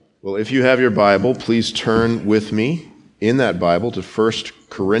Well, if you have your Bible, please turn with me in that Bible to 1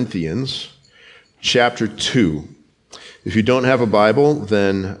 Corinthians chapter 2. If you don't have a Bible,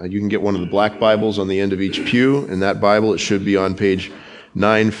 then you can get one of the black Bibles on the end of each pew. In that Bible, it should be on page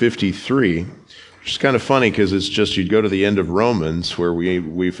 953, which is kind of funny because it's just you'd go to the end of Romans, where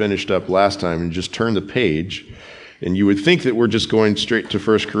we finished up last time, and just turn the page. And you would think that we're just going straight to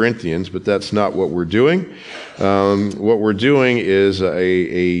 1 Corinthians, but that's not what we're doing. What we're doing is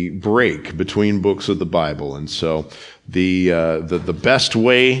a break between books of the Bible. And so the best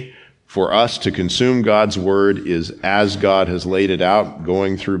way for us to consume God's Word is as God has laid it out,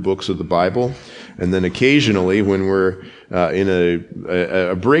 going through books of the Bible. And then occasionally, when we're in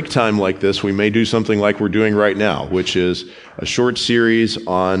a break time like this, we may do something like we're doing right now, which is a short series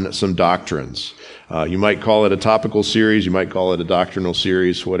on some doctrines. You might call it a topical series, you might call it a doctrinal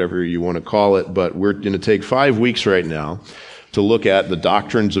series, whatever you want to call it, but we're going to take 5 weeks right now to look at the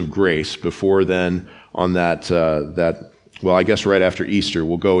doctrines of grace. Before then, on well, I guess right after Easter,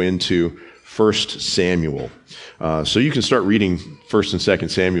 we'll go into 1 Samuel. So you can start reading 1 and 2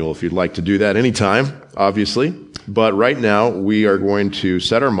 Samuel if you'd like to do that anytime, obviously. But right now, we are going to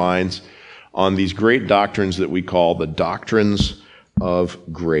set our minds on these great doctrines that we call the doctrines of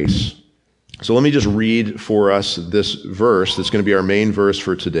grace. So let me just read for us this verse that's going to be our main verse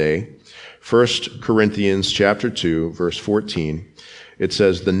for today. 1 Corinthians chapter 2, verse 14. It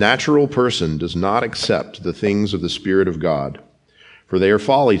says, "The natural person does not accept the things of the Spirit of God, for they are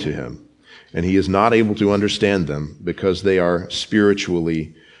folly to him, and he is not able to understand them because they are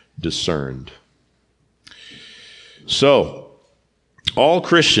spiritually discerned." So, all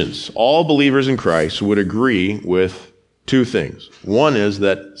Christians, all believers in Christ would agree with two things. One is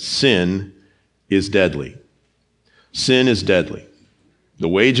that sin is deadly. Sin is deadly. The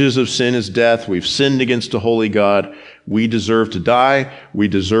wages of sin is death. We've sinned against a holy God. We deserve to die. We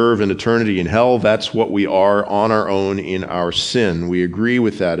deserve an eternity in hell. That's what we are on our own in our sin. We agree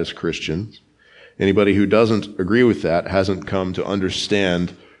with that as Christians. Anybody who doesn't agree with that hasn't come to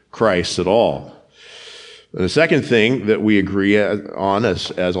understand Christ at all. And the second thing that we agree on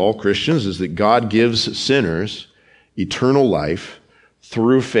as all Christians is that God gives sinners eternal life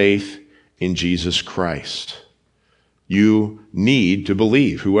through faith in Jesus Christ. You need to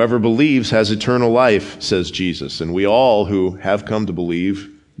believe. Whoever believes has eternal life, says Jesus. And we all who have come to believe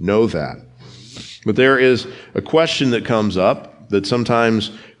know that. But there is a question that comes up that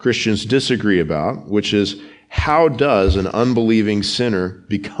sometimes Christians disagree about, which is, how does an unbelieving sinner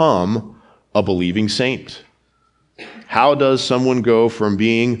become a believing saint? How does someone go from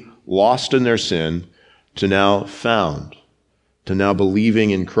being lost in their sin to now found, to now believing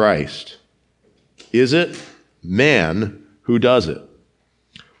in Christ? Is it man who does it?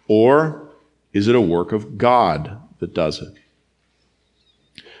 Or is it a work of God that does it?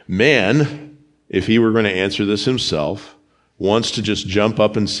 Man, if he were going to answer this himself, wants to just jump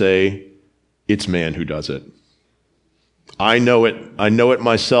up and say, it's man who does it. I know it. I know it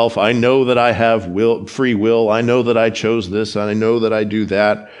myself. I know that I have free will. I know that I chose this. I know that I do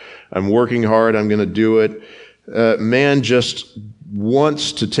that. I'm working hard. I'm going to do it. Man just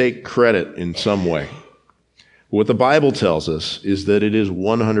wants to take credit in some way. What the Bible tells us is that it is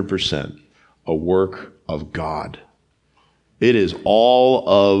 100% a work of God. It is all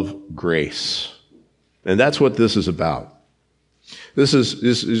of grace. And that's what this is about. This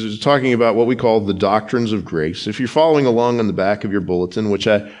is talking about what we call the doctrines of grace. If you're following along on the back of your bulletin, which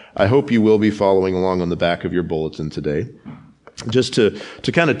I hope you will be following along on the back of your bulletin today, just to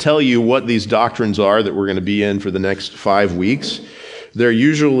kind of tell you what these doctrines are that we're going to be in for the next 5 weeks, they're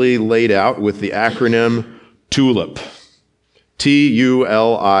usually laid out with the acronym TULIP.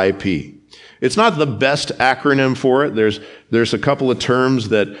 T-U-L-I-P. It's not the best acronym for it. There's a couple of terms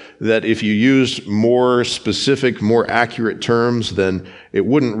that if you used more specific, more accurate terms, then it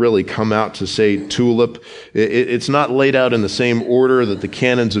wouldn't really come out to say TULIP. It's not laid out in the same order that the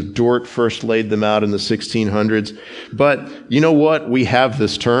canons of Dort first laid them out in the 1600s. But you know what? We have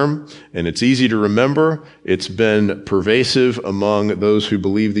this term, and it's easy to remember. It's been pervasive among those who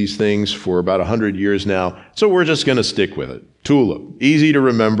believe these things for about 100 years now. So we're just going to stick with it. TULIP. Easy to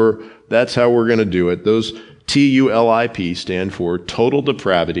remember. That's how we're going to do it. Those TULIP stand for total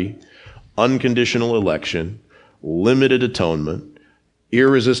depravity, unconditional election, limited atonement,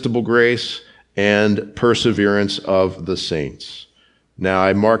 irresistible grace, and perseverance of the saints. Now,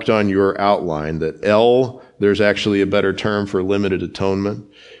 I marked on your outline that L, there's actually a better term for limited atonement.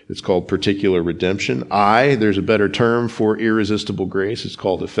 It's called particular redemption. I, there's a better term for irresistible grace. It's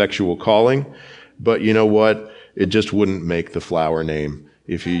called effectual calling. But you know what? It just wouldn't make the flower name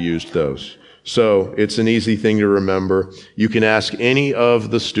if you used those. So it's an easy thing to remember. You can ask any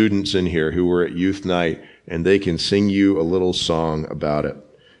of the students in here who were at youth night, and they can sing you a little song about it.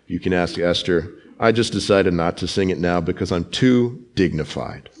 You can ask Esther. I just decided not to sing it now because I'm too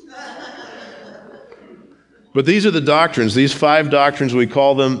dignified. But these are the doctrines, these 5 doctrines, we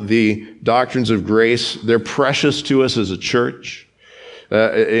call them the doctrines of grace. They're precious to us as a church.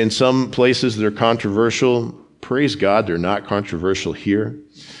 In some places they're controversial. Praise God, they're not controversial here.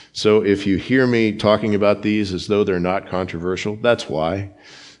 So if you hear me talking about these as though they're not controversial, that's why.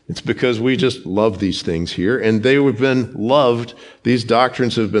 It's because we just love these things here, and they have been loved. These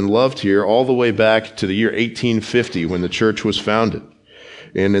doctrines have been loved here all the way back to the year 1850 when the church was founded.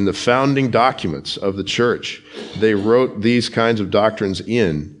 And in the founding documents of the church, they wrote these kinds of doctrines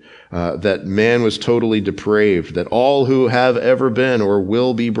in, that man was totally depraved, that all who have ever been or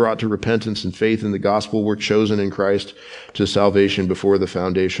will be brought to repentance and faith in the gospel were chosen in Christ to salvation before the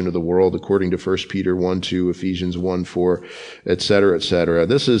foundation of the world, according to 1 Peter 1:2, Ephesians 1:4, etc., etc.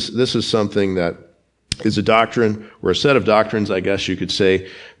 This is something that is a doctrine, or a set of doctrines, I guess you could say,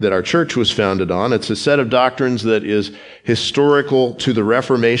 that our church was founded on. It's a set of doctrines that is historical to the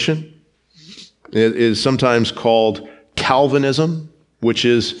Reformation. It is sometimes called Calvinism, which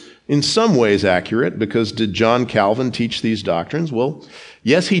is in some ways accurate, because did John Calvin teach these doctrines? Well,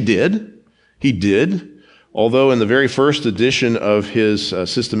 yes, he did. He did. Although in the very first edition of his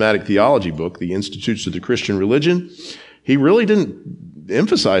systematic theology book, The Institutes of the Christian Religion, he really didn't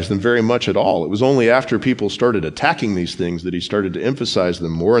emphasize them very much at all. It was only after people started attacking these things that he started to emphasize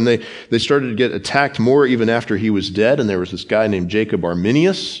them more, and they started to get attacked more even after he was dead. And there was this guy named Jacob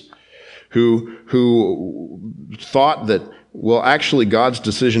Arminius who thought that, well, actually God's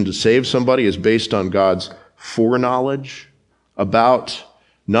decision to save somebody is based on God's foreknowledge about,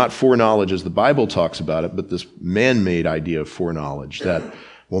 not foreknowledge as the Bible talks about it, but this man-made idea of foreknowledge, that,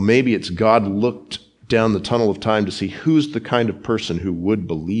 well, maybe it's God looked down the tunnel of time to see who's the kind of person who would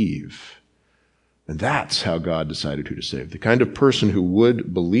believe. And that's how God decided who to save, the kind of person who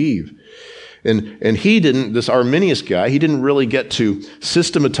would believe. And he didn't, this Arminius guy, he didn't really get to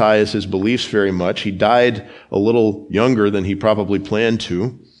systematize his beliefs very much. He died a little younger than he probably planned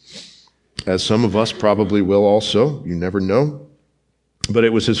to, as some of us probably will also. You never know. But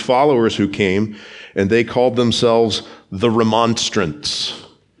it was his followers who came, and they called themselves the Remonstrants,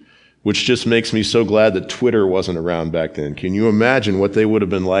 which just makes me so glad that Twitter wasn't around back then. Can you imagine what they would have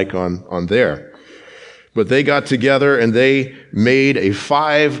been like on there? But they got together and they made a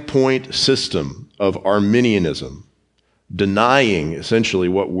 5-point system of Arminianism, denying essentially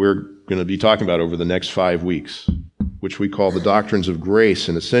what we're going to be talking about over the next 5 weeks, which we call the Doctrines of Grace,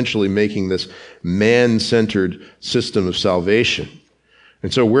 and essentially making this man-centered system of salvation.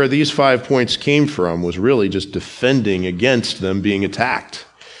 And so where these 5 points came from was really just defending against them being attacked.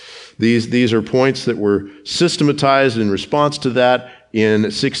 These are points that were systematized in response to that in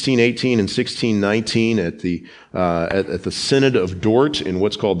 1618 and 1619 at the Synod of Dort, in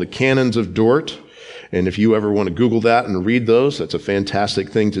what's called the Canons of Dort. And if you ever want to Google that and read those, that's a fantastic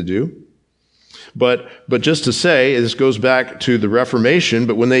thing to do. But just to say, this goes back to the Reformation,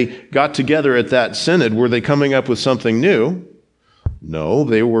 but when they got together at that synod, were they coming up with something new? No,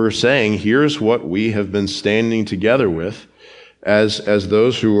 they were saying, here's what we have been standing together with as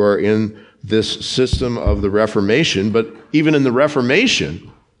those who are in this system of the Reformation. But even in the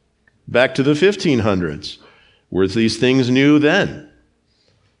Reformation, back to the 1500s, were these things new then?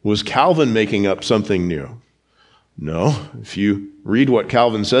 Was Calvin making up something new? No. If you read what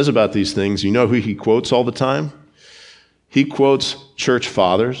Calvin says about these things, you know who he quotes all the time? He quotes church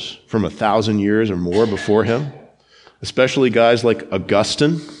fathers from 1,000 years or more before him, especially guys like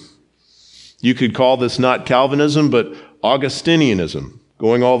Augustine. You could call this not Calvinism, but Augustinianism,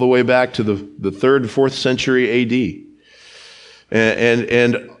 going all the way back to the 3rd, 4th century A.D.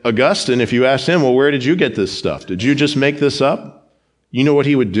 And Augustine, if you asked him, well, where did you get this stuff? Did you just make this up? You know what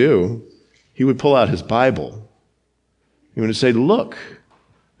he would do? He would pull out his Bible. He would say, look,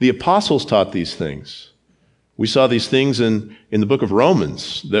 the apostles taught these things. We saw these things in the book of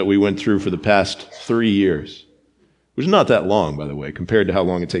Romans that we went through for the past 3 years, which is not that long, by the way, compared to how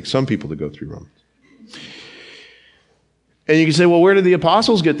long it takes some people to go through Romans. And you can say, well, where did the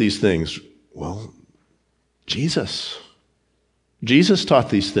apostles get these things? Well, Jesus. Jesus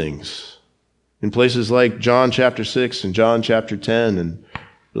taught these things in places like John chapter 6 and John chapter 10 and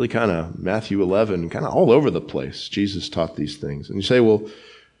really kind of Matthew 11, kind of all over the place. Jesus taught these things. And you say, well,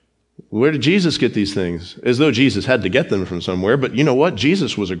 where did Jesus get these things? As though Jesus had to get them from somewhere. But you know what?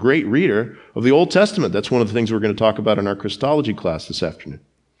 Jesus was a great reader of the Old Testament. That's one of the things we're going to talk about in our Christology class this afternoon.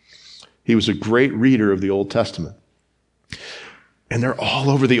 He was a great reader of the Old Testament. And they're all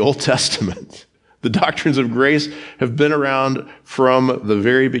over the Old Testament. The doctrines of grace have been around from the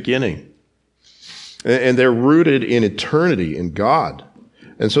very beginning. And they're rooted in eternity, in God.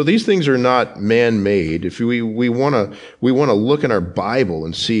 And so these things are not man-made. If we want to look in our Bible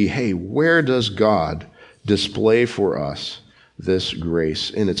and see, hey, where does God display for us this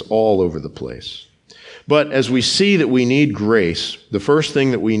grace? And it's all over the place. But as we see that we need grace, the first thing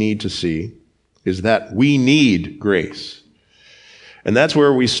that we need to see is that we need grace. And that's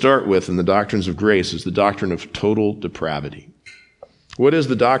where we start with in the doctrines of grace, is the doctrine of total depravity. What is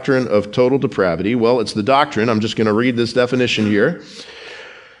the doctrine of total depravity? Well, it's the doctrine, I'm just going to read this definition here.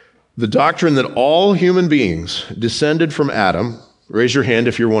 The doctrine that all human beings descended from Adam. Raise your hand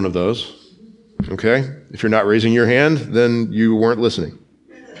if you're one of those. Okay? If you're not raising your hand, then you weren't listening.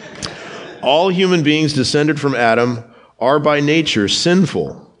 All human beings descended from Adam are by nature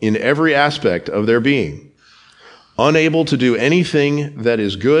sinful in every aspect of their being, unable to do anything that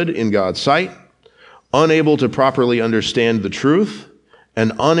is good in God's sight, unable to properly understand the truth,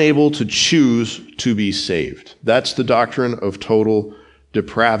 and unable to choose to be saved. That's the doctrine of total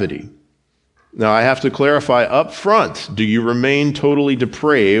depravity. Now, I have to clarify up front, do you remain totally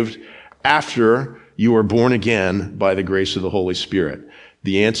depraved after you are born again by the grace of the Holy Spirit?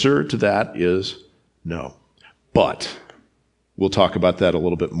 The answer to that is no. But we'll talk about that a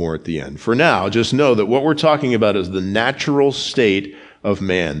little bit more at the end. For now, just know that what we're talking about is the natural state of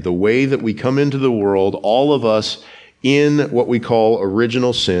man, the way that we come into the world, all of us in what we call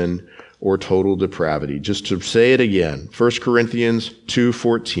original sin or total depravity. Just to say it again, 1 Corinthians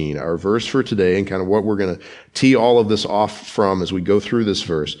 2:14, our verse for today, and kind of what we're going to tee all of this off from as we go through this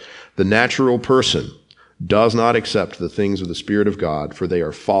verse. The natural person does not accept the things of the Spirit of God, for they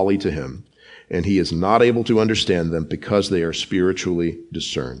are folly to him, and he is not able to understand them because they are spiritually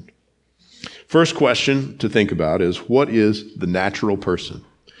discerned. First question to think about is, what is the natural person?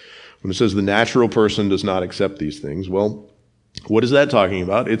 When it says the natural person does not accept these things, well, what is that talking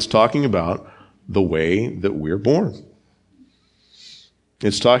about? It's talking about the way that we're born.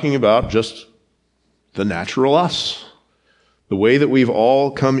 It's talking about just the natural us, the way that we've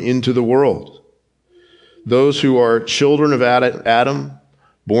all come into the world. Those who are children of Adam,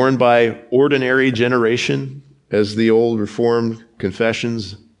 born by ordinary generation, as the old Reformed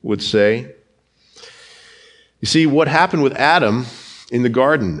confessions would say. You see, what happened with Adam in the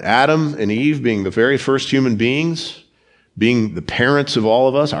garden, Adam and Eve being the very first human beings, being the parents of all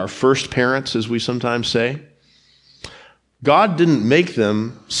of us, our first parents, as we sometimes say, God didn't make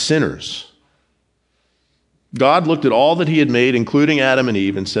them sinners. God looked at all that he had made, including Adam and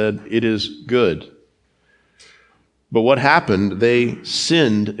Eve, and said, it is good. But what happened? They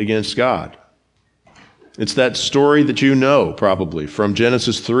sinned against God. It's that story that you know, probably, from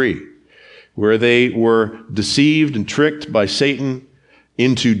Genesis 3, where they were deceived and tricked by Satan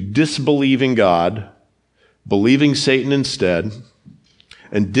into disbelieving God, believing Satan instead,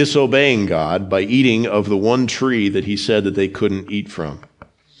 and disobeying God by eating of the one tree that he said that they couldn't eat from.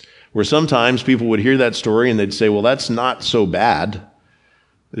 Where sometimes people would hear that story and they'd say, well, that's not so bad.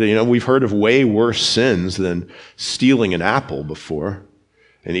 You know, we've heard of way worse sins than stealing an apple before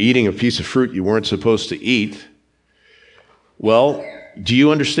and eating a piece of fruit you weren't supposed to eat. Well, do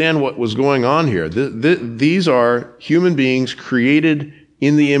you understand what was going on here? These are human beings created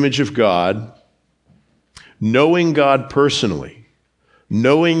in the image of God, knowing God personally,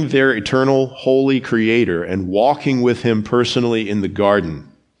 knowing their eternal, holy Creator, and walking with him personally in the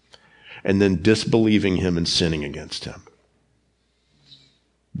garden, and then disbelieving him and sinning against him.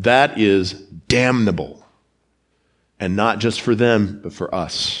 That is damnable. And not just for them, but for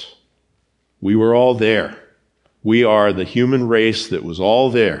us. We were all there. We are the human race that was all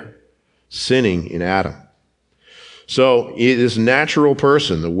there, sinning in Adam. So this natural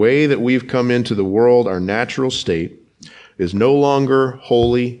person, the way that we've come into the world, our natural state, is no longer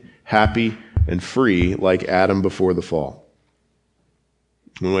holy, happy, and free like Adam before the fall.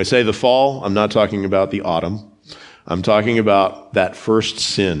 When I say the fall, I'm not talking about the autumn. I'm talking about that first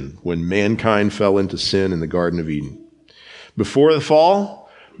sin, when mankind fell into sin in the Garden of Eden. Before the fall,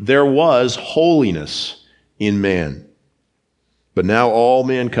 there was holiness in man. But now all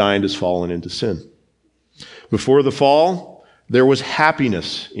mankind has fallen into sin. Before the fall, there was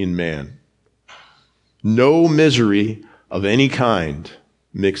happiness in man. No misery of any kind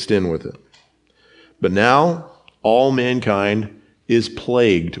mixed in with it. But now, all mankind is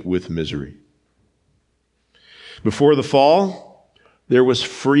plagued with misery. Before the fall, there was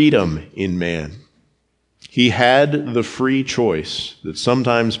freedom in man. He had the free choice that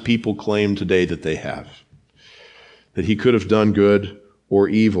sometimes people claim today that they have, that he could have done good or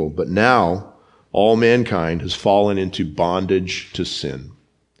evil. But now, All mankind has fallen into bondage to sin,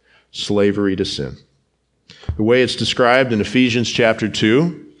 slavery to sin. The way it's described in Ephesians chapter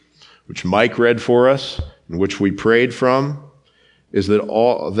 2, which Mike read for us, and which we prayed from, is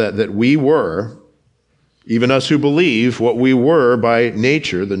that we were, even us who believe, what we were by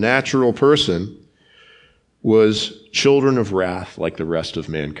nature, the natural person, was children of wrath like the rest of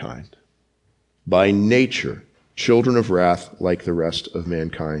mankind. By nature, children of wrath like the rest of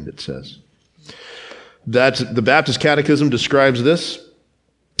mankind, it says. That the Baptist Catechism describes this,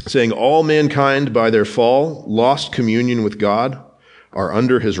 saying, all mankind by their fall lost communion with God, are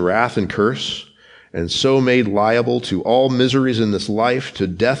under his wrath and curse, and so made liable to all miseries in this life, to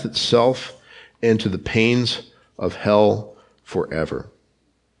death itself, and to the pains of hell forever.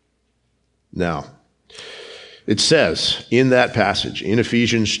 Now, it says in that passage, in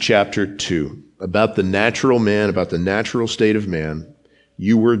Ephesians chapter 2, about the natural man, about the natural state of man,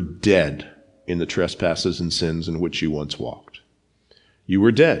 you were dead in the trespasses and sins in which you once walked. You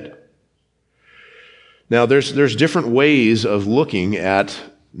were dead. Now, there's different ways of looking at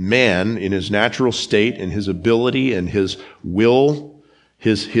man in his natural state and his ability and his will,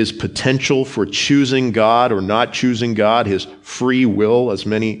 his potential for choosing God or not choosing God, his free will, as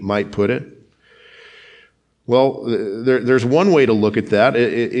many might put it. Well, there's one way to look at that.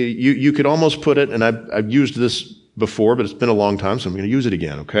 You could almost put it, and I've used this before, but it's been a long time, so I'm going to use it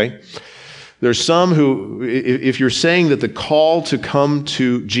again, okay? There's some who, if you're saying that the call to come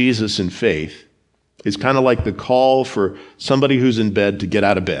to Jesus in faith is kind of like the call for somebody who's in bed to get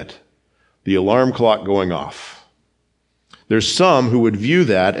out of bed, the alarm clock going off. There's some who would view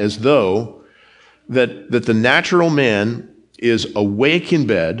that as though that the natural man is awake in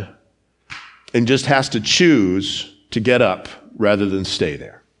bed and just has to choose to get up rather than stay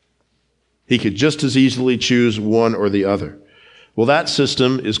there. He could just as easily choose one or the other. Well, that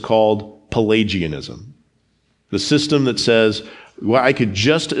system is called Pelagianism. The system that says, well, I could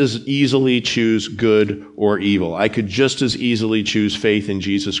just as easily choose good or evil. I could just as easily choose faith in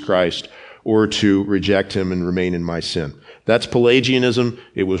Jesus Christ or to reject him and remain in my sin. That's Pelagianism.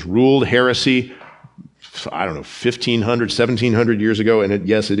 It was ruled heresy, 1,500, 1,700 years ago, and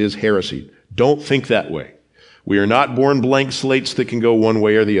yes, it is heresy. Don't think that way. We are not born blank slates that can go one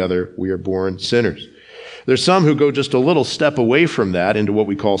way or the other. We are born sinners. There's some who go just a little step away from that into what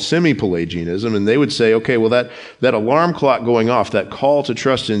we call semi-Pelagianism, and they would say, okay, well, that alarm clock going off, that call to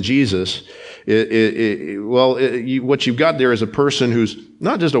trust in Jesus, what you've got there is a person who's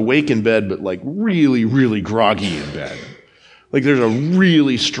not just awake in bed, but like really, really groggy in bed. Like there's a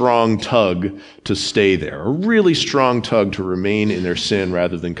really strong tug to stay there, a really strong tug to remain in their sin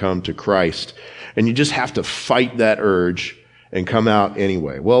rather than come to Christ. And you just have to fight that urge and come out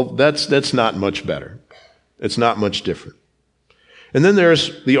anyway. Well, that's not much better. It's not much different. And then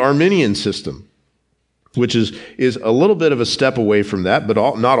there's the Arminian system, which is a little bit of a step away from that, but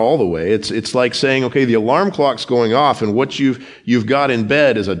not all the way. It's like saying, okay, the alarm clock's going off, and what you've got in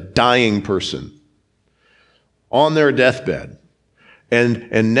bed is a dying person on their deathbed.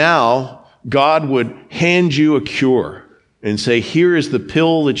 And now God would hand you a cure and say, here is the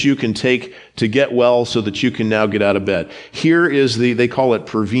pill that you can take to get well so that you can now get out of bed. Here is they call it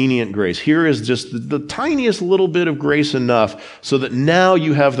prevenient grace. Here is just the tiniest little bit of grace enough so that now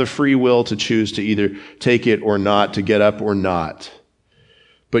you have the free will to choose to either take it or not, to get up or not.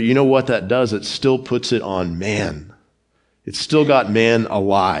 But you know what that does? It still puts it on man. It's still got man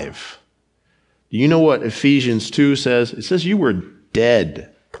alive. Do you know what Ephesians 2 says? It says you were dead.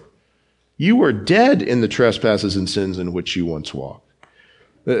 You were dead in the trespasses and sins in which you once walked.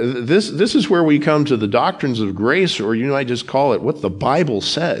 This is where we come to the doctrines of grace, or you might just call it what the Bible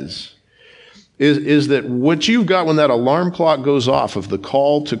says, is that what you've got when that alarm clock goes off of the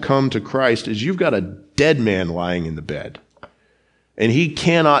call to come to Christ is you've got a dead man lying in the bed, and he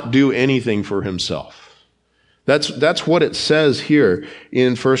cannot do anything for himself. That's what it says here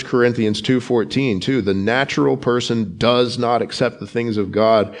in 1 Corinthians 2:14 too. The natural person does not accept the things of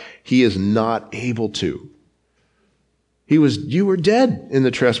God. He is not able to. You were dead in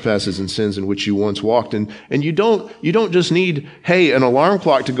the trespasses and sins in which you once walked. And you don't just need, hey, an alarm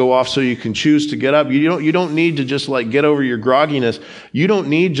clock to go off so you can choose to get up. You don't need to just like get over your grogginess. You don't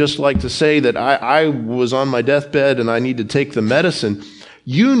need just like to say that I was on my deathbed and I need to take the medicine.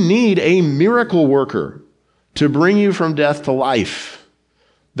 You need a miracle worker to bring you from death to life.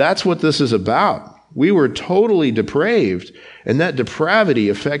 That's what this is about. We were totally depraved, and that depravity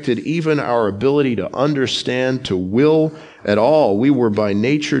affected even our ability to understand, to will at all. We were by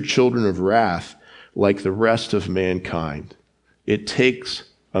nature children of wrath, like the rest of mankind. It takes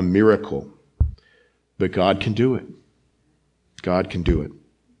a miracle, but God can do it. God can do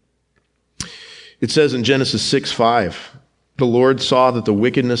it. It says in Genesis 6:5, the Lord saw that the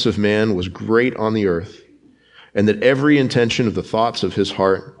wickedness of man was great on the earth, and that every intention of the thoughts of his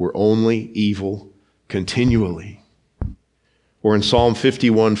heart were only evil continually. Or in Psalm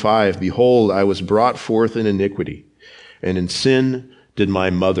 51:5, behold, I was brought forth in iniquity, and in sin did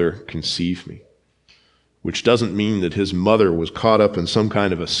my mother conceive me. Which doesn't mean that his mother was caught up in some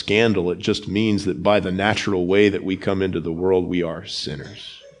kind of a scandal. It just means that by the natural way that we come into the world, we are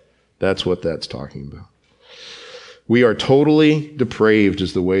sinners. That's what that's talking about. We are totally depraved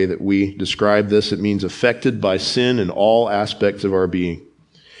is the way that we describe this. It means affected by sin in all aspects of our being.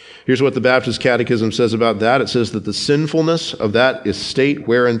 Here's what the Baptist Catechism says about that. It says that the sinfulness of that estate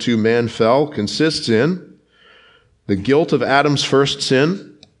whereunto man fell consists in the guilt of Adam's first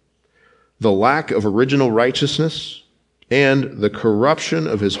sin, the lack of original righteousness, and the corruption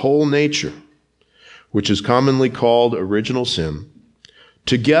of his whole nature, which is commonly called original sin,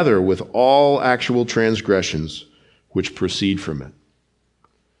 together with all actual transgressions which proceed from it.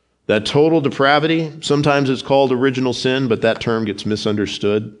 That total depravity, sometimes it's called original sin, but that term gets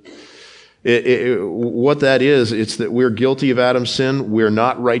misunderstood. What that is, it's that we're guilty of Adam's sin. We're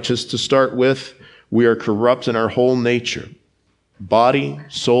not righteous to start with. We are corrupt in our whole nature. Body,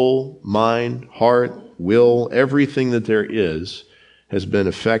 soul, mind, heart, will, everything that there is has been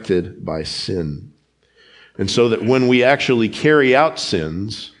affected by sin. And so that when we actually carry out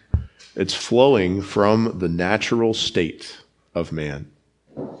sins, it's flowing from the natural state of man.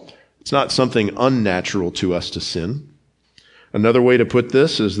 It's not something unnatural to us to sin. Another way to put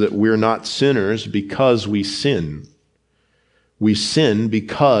this is that we're not sinners because we sin. We sin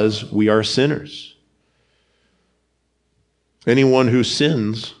because we are sinners. Anyone who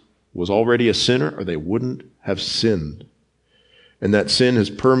sins was already a sinner, or they wouldn't have sinned. And that sin has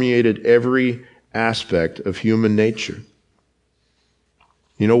permeated every aspect of human nature.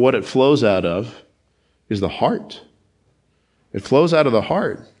 You know what it flows out of is the heart. It flows out of the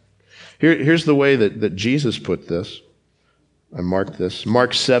heart. Here's the way that Jesus put this. I marked this.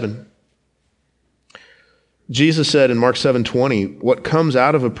 Mark 7. Jesus said in Mark 7:20, what comes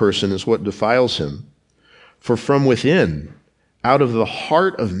out of a person is what defiles him. For from within, out of the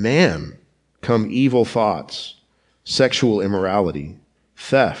heart of man, come evil thoughts, sexual immorality,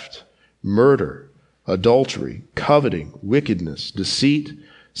 theft, murder, adultery, coveting, wickedness, deceit,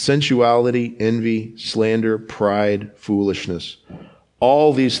 sensuality, envy, slander, pride, foolishness.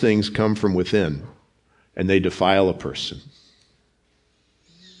 All these things come from within, and they defile a person.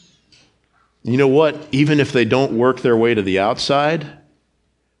 You know what? Even if they don't work their way to the outside,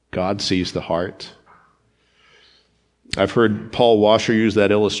 God sees the heart. I've heard Paul Washer use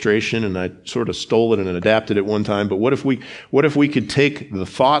that illustration, and I sort of stole it and adapted it one time. But what if we could take the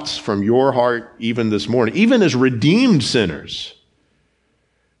thoughts from your heart even this morning, even as redeemed sinners,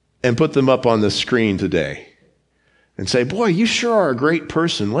 and put them up on the screen today and say, boy, you sure are a great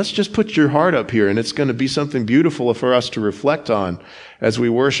person. Let's just put your heart up here, and it's going to be something beautiful for us to reflect on as we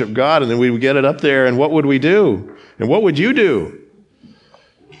worship God. And then we would get it up there, and what would we do? And what would you do?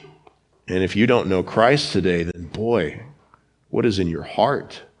 And if you don't know Christ today, then boy, what is in your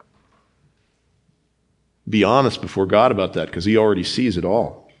heart? Be honest before God about that, because he already sees it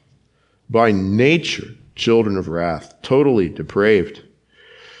all. By nature, children of wrath, totally depraved.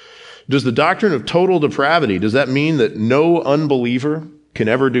 Does the doctrine of total depravity, does that mean that no unbeliever can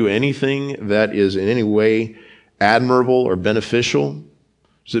ever do anything that is in any way admirable or beneficial?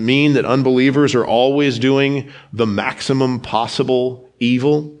 Does it mean that unbelievers are always doing the maximum possible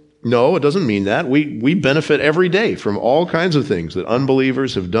evil? No, it doesn't mean that. We benefit every day from all kinds of things that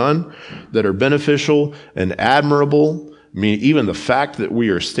unbelievers have done that are beneficial and admirable. I mean, even the fact that we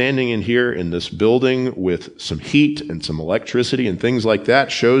are standing in here in this building with some heat and some electricity and things like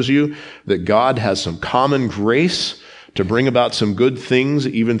that shows you that God has some common grace to bring about some good things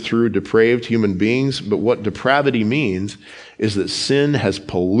even through depraved human beings. But what depravity means is that sin has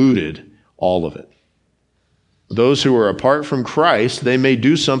polluted all of it. Those who are apart from Christ, they may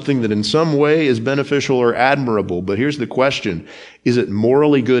do something that in some way is beneficial or admirable. But here's the question: is it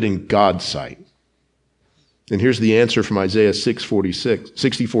morally good in God's sight? And here's the answer from Isaiah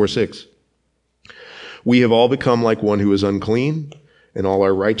 64:6. We have all become like one who is unclean, and all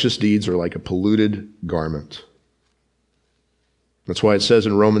our righteous deeds are like a polluted garment. That's why it says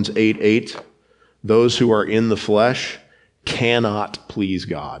in Romans 8:8, those who are in the flesh cannot please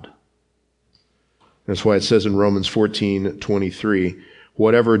God. That's why it says in Romans 14:23,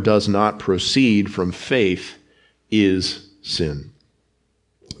 whatever does not proceed from faith is sin.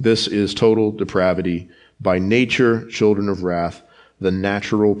 This is total depravity. By nature, children of wrath, the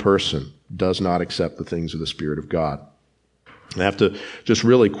natural person does not accept the things of the Spirit of God. I have to just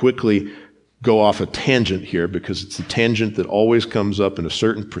really quickly go off a tangent here because it's a tangent that always comes up in a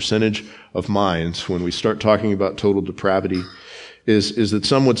certain percentage of minds when we start talking about total depravity, is that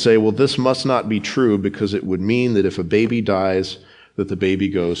some would say, well, this must not be true because it would mean that if a baby dies, that the baby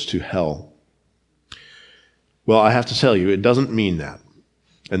goes to hell. Well, I have to tell you, it doesn't mean that.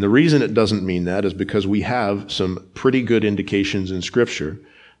 And the reason it doesn't mean that is because we have some pretty good indications in Scripture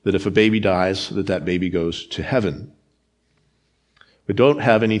that if a baby dies, that baby goes to heaven. We don't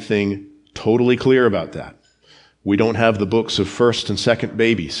have anything totally clear about that. We don't have the books of first and second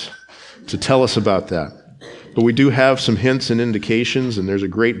babies to tell us about that. But we do have some hints and indications, and there's a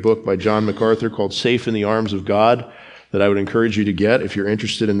great book by John MacArthur called Safe in the Arms of God that I would encourage you to get if you're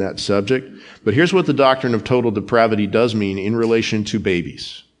interested in that subject. But here's what the doctrine of total depravity does mean in relation to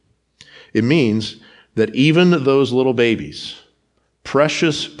babies. It means that even those little babies,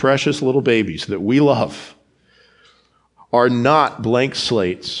 precious, precious little babies that we love, are not blank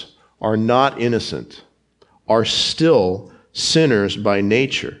slates, are not innocent, are still sinners by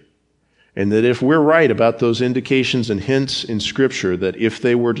nature. And that if we're right about those indications and hints in Scripture that if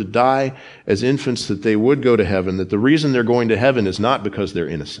they were to die as infants that they would go to heaven, that the reason they're going to heaven is not because they're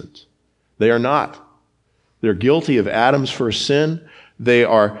innocent. They are not. They're guilty of Adam's first sin. They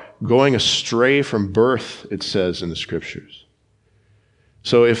are going astray from birth, it says in the Scriptures.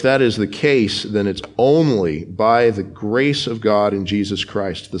 So if that is the case, then it's only by the grace of God in Jesus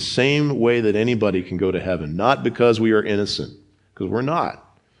Christ, the same way that anybody can go to heaven, not because we are innocent, because we're not,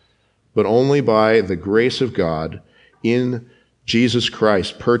 but only by the grace of God in Jesus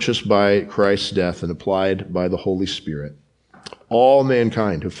Christ, purchased by Christ's death and applied by the Holy Spirit. All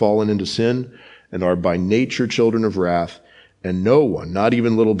mankind have fallen into sin and are by nature children of wrath, and no one, not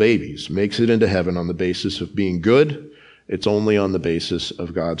even little babies, makes it into heaven on the basis of being good. It's only on the basis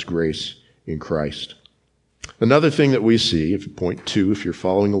of God's grace in Christ. Another thing that we see, point 2, if you're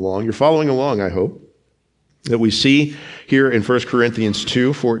following along, I hope, that we see here in 1 Corinthians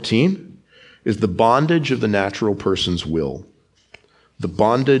 2:14 is the bondage of the natural person's will. The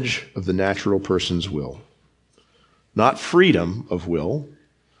bondage of the natural person's will. Not freedom of will,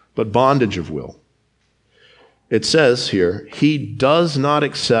 but bondage of will. It says here, he does not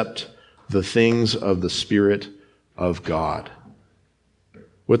accept the things of the Spirit of God.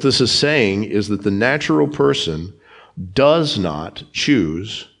 What this is saying is that the natural person does not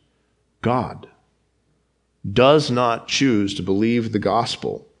choose God, does not choose to believe the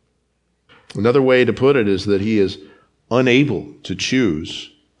gospel. Another way to put it is that he is unable to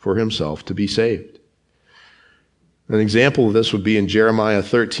choose for himself to be saved. An example of this would be in Jeremiah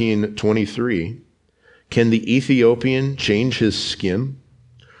 13:23. Can the Ethiopian change his skin,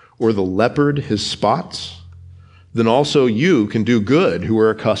 or the leopard his spots? Then also you can do good who are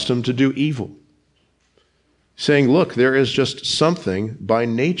accustomed to do evil. Saying, look, there is just something by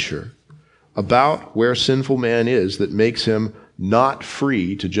nature about where sinful man is that makes him not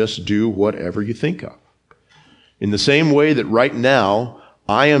free to just do whatever you think of. In the same way that right now,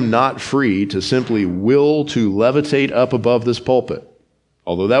 I am not free to simply will to levitate up above this pulpit,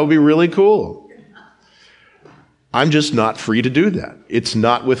 although that would be really cool. I'm just not free to do that. It's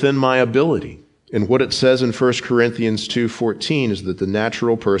not within my ability. And what it says in 1 Corinthians 2:14 is that the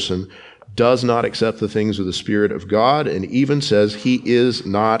natural person does not accept the things of the Spirit of God, and even says he is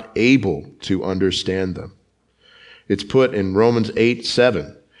not able to understand them. It's put in Romans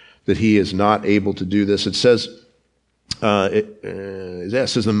 8:7 that he is not able to do this. It says, it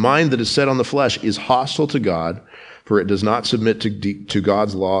says, the mind that is set on the flesh is hostile to God, for it does not submit to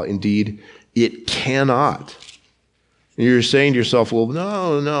God's law. Indeed, it cannot. And you're saying to yourself, well,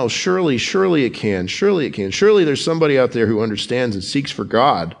 no, surely it can. Surely it can. Surely there's somebody out there who understands and seeks for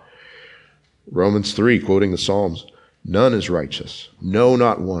God. Romans 3, quoting the Psalms, none is righteous. No,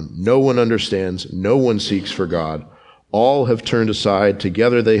 not one. No one understands. No one seeks for God. All have turned aside.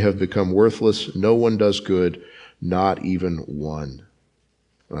 Together they have become worthless. No one does good, not even one.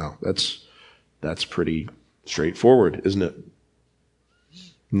 Well, that's pretty straightforward, isn't it?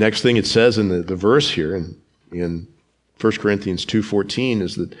 Next thing it says in the verse here in 1 Corinthians 2:14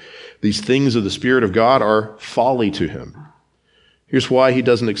 is that these things of the Spirit of God are folly to him. Here's why he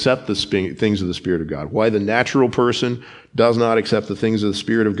doesn't accept the things of the Spirit of God. Why the natural person does not accept the things of the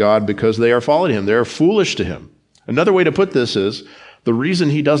Spirit of God, because they are folly to him. They are foolish to him. Another way to put this is, the reason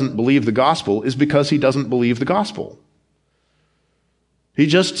he doesn't believe the gospel is because he doesn't believe the gospel. He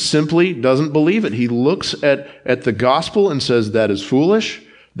just simply doesn't believe it. He looks at the gospel and says, that is foolish.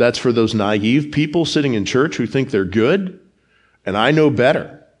 That's for those naive people sitting in church who think they're good, and I know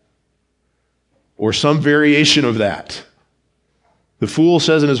better. Or some variation of that. The fool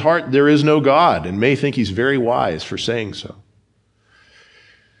says in his heart, there is no God, and may think he's very wise for saying so.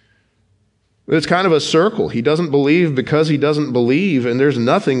 It's kind of a circle. He doesn't believe because he doesn't believe, and there's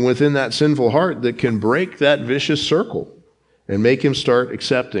nothing within that sinful heart that can break that vicious circle and make him start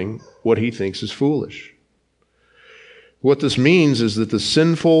accepting what he thinks is foolish. What this means is that the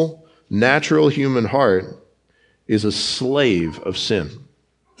sinful, natural human heart is a slave of sin.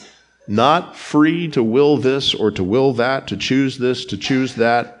 Not free to will this or to will that, to choose this, to choose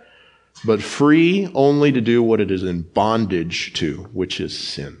that, but free only to do what it is in bondage to, which is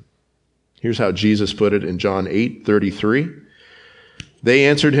sin. Here's how Jesus put it in John 8:33. They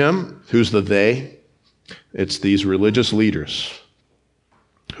answered him. Who's the they? It's these religious leaders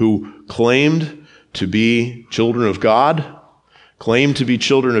who claimed to be children of God, claimed to be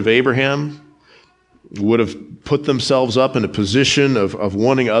children of Abraham, would have put themselves up in a position of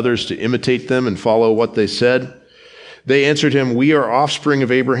wanting others to imitate them and follow what they said. They answered him, "We are offspring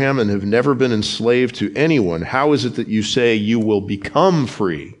of Abraham and have never been enslaved to anyone. How is it that you say you will become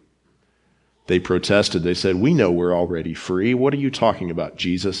free?" They protested. They said, "We know we're already free. What are you talking about,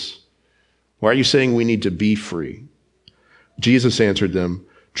 Jesus? Why are you saying we need to be free?" Jesus answered them,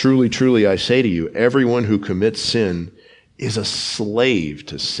 "Truly, truly, I say to you, everyone who commits sin is a slave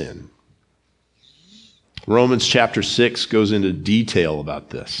to sin." Romans chapter 6 goes into detail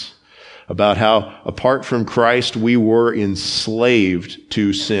about this, about how apart from Christ we were enslaved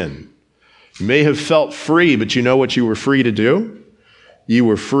to sin. You may have felt free, but you know what you were free to do? You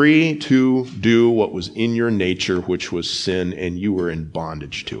were free to do what was in your nature, which was sin, and you were in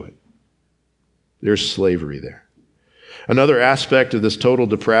bondage to it. There's slavery there. Another aspect of this total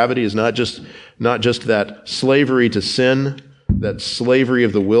depravity is not just that slavery to sin, that slavery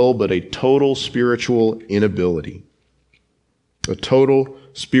of the will, but a total spiritual inability. A total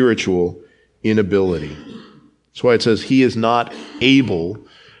spiritual inability. That's why it says he is not able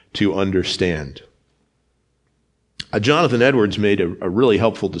to understand. Jonathan Edwards made a really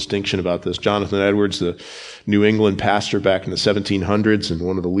helpful distinction about this. Jonathan Edwards, the New England pastor back in the 1700s and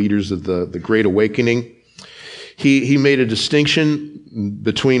one of the leaders of the Great Awakening, he made a distinction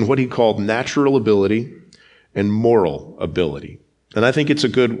between what he called natural ability and moral ability. And I think it's a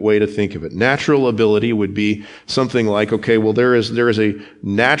good way to think of it. Natural ability would be something like, okay, well, there is a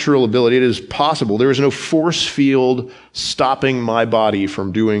natural ability. It is possible. There is no force field stopping my body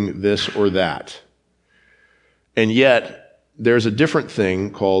from doing this or that. And yet, there's a different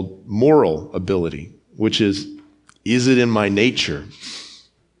thing called moral ability, which is it in my nature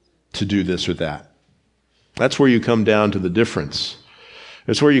to do this or that? That's where you come down to the difference.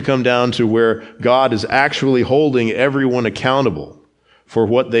 It's where you come down to where God is actually holding everyone accountable for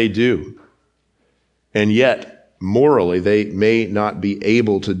what they do. And yet, morally, they may not be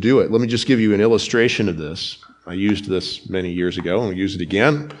able to do it. Let me just give you an illustration of this. I used this many years ago, and I'll use it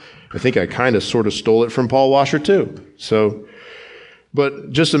again. I think I kind of sort of stole it from Paul Washer too.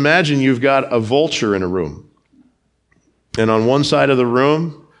 But just imagine you've got a vulture in a room. And on one side of the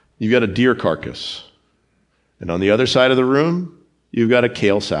room, you've got a deer carcass. And on the other side of the room, you've got a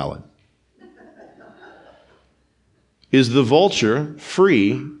kale salad. Is the vulture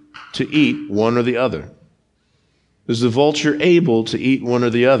free to eat one or the other? Is the vulture able to eat one or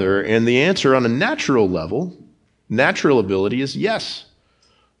the other? And the answer on a natural level, natural ability, is yes.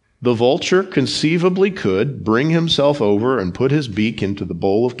 The vulture conceivably could bring himself over and put his beak into the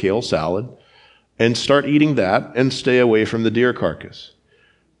bowl of kale salad and start eating that and stay away from the deer carcass.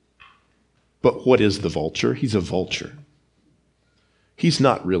 But what is the vulture? He's a vulture. He's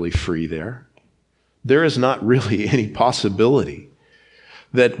not really free there. There is not really any possibility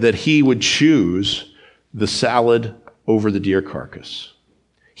that he would choose the salad over the deer carcass.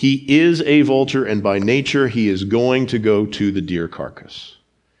 He is a vulture, and by nature he is going to go to the deer carcass.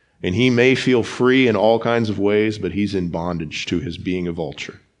 And he may feel free in all kinds of ways, but he's in bondage to his being a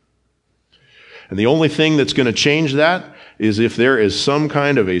vulture. And the only thing that's going to change that is if there is some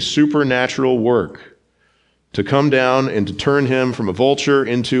kind of a supernatural work to come down and to turn him from a vulture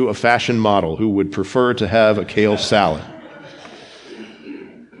into a fashion model who would prefer to have a kale salad.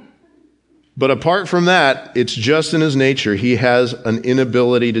 But apart from that, it's just in his nature. He has an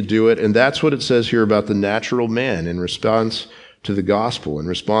inability to do it, and that's what it says here about the natural man in response to the gospel, in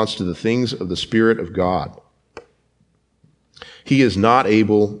response to the things of the Spirit of God. He is not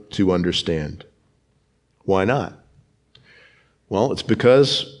able to understand. Why not? Well, it's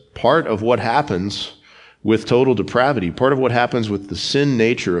because part of what happens with total depravity, part of what happens with the sin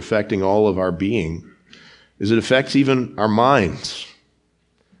nature affecting all of our being, is it affects even our minds.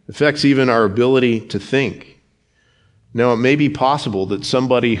 It affects even our ability to think. Now, it may be possible that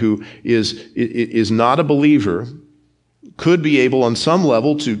somebody who is not a believer could be able on some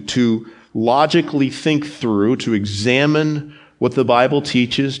level to logically think through, to examine what the Bible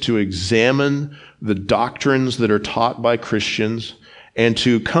teaches, to examine the doctrines that are taught by Christians, and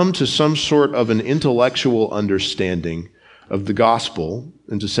to come to some sort of an intellectual understanding of the gospel,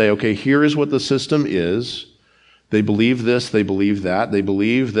 and to say, okay, here is what the system is. They believe this, they believe that. They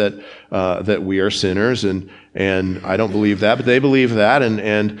believe that we are sinners, and I don't believe that, but they believe that,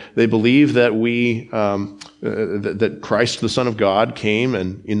 and they believe that that Christ, the Son of God, came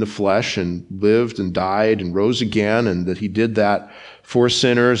and in the flesh and lived and died and rose again, and that he did that for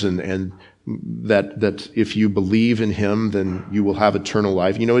sinners, and that if you believe in him, then you will have eternal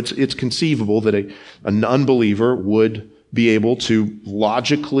life. You know, it's conceivable that an unbeliever would be able to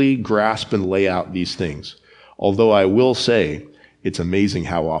logically grasp and lay out these things. Although I will say, it's amazing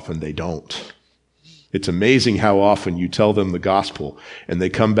how often they don't. It's amazing how often you tell them the gospel and they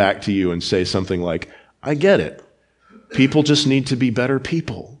come back to you and say something like, I get it. People just need to be better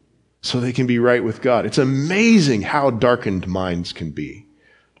people so they can be right with God. It's amazing how darkened minds can be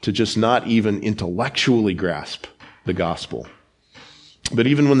to just not even intellectually grasp the gospel. But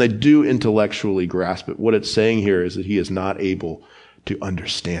even when they do intellectually grasp it, what it's saying here is that he is not able to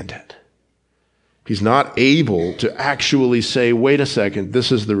understand it. He's not able to actually say, wait a second,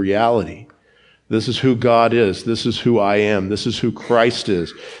 this is the reality. This is who God is. This is who I am. This is who Christ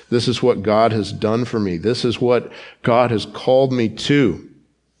is. This is what God has done for me. This is what God has called me to.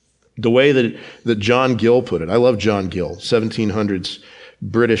 The way that John Gill put it, I love John Gill, 1700s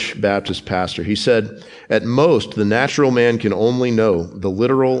British Baptist pastor. He said, at most, the natural man can only know the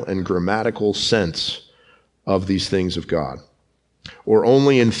literal and grammatical sense of these things of God, or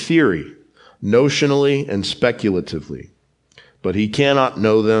only in theory, notionally and speculatively, but he cannot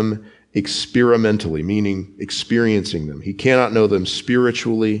know them experimentally, meaning experiencing them. He cannot know them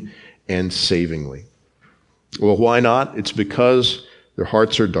spiritually and savingly. Well, why not? It's because their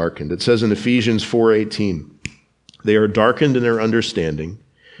hearts are darkened. It says in Ephesians 4:18, they are darkened in their understanding,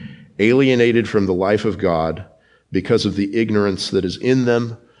 alienated from the life of God because of the ignorance that is in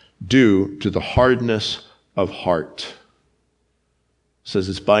them due to the hardness of heart. It says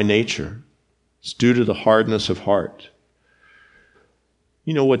it's by nature. It's due to the hardness of heart.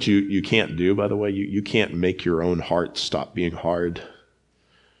 You know what you can't do, by the way? You can't make your own heart stop being hard.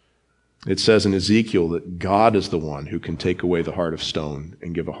 It says in Ezekiel that God is the one who can take away the heart of stone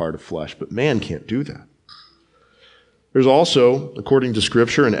and give a heart of flesh, but man can't do that. There's also, according to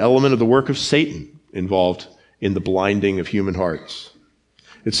Scripture, an element of the work of Satan involved in the blinding of human hearts.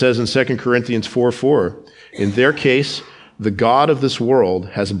 It says in 2 Corinthians 4:4, in their case, the God of this world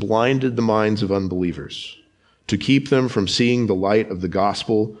has blinded the minds of unbelievers to keep them from seeing the light of the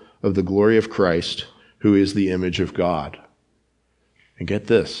gospel of the glory of Christ, who is the image of God. And get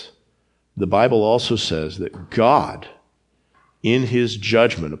this, the Bible also says that God, in his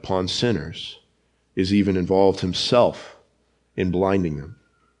judgment upon sinners, is even involved himself in blinding them.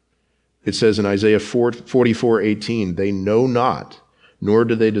 It says in Isaiah 44:18, they know not, nor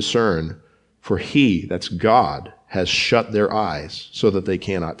do they discern, for he, that's God, has shut their eyes so that they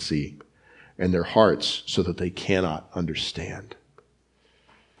cannot see, and their hearts so that they cannot understand.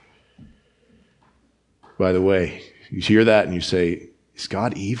 By the way, you hear that and you say, is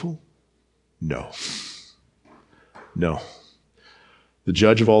God evil? No. No. The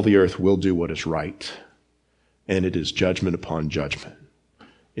judge of all the earth will do what is right, and it is judgment upon judgment.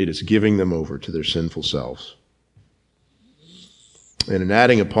 It is giving them over to their sinful selves. And in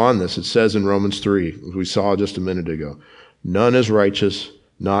adding upon this, it says in Romans 3, as we saw just a minute ago, none is righteous,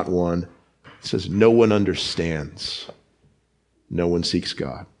 not one. It says no one understands. No one seeks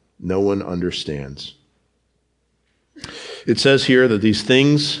God. No one understands. It says here that these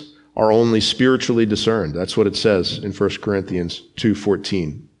things are only spiritually discerned. That's what it says in 1 Corinthians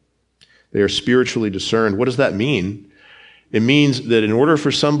 2:14. They are spiritually discerned. What does that mean? It means that in order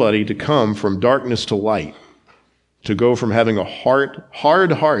for somebody to come from darkness to light, to go from having a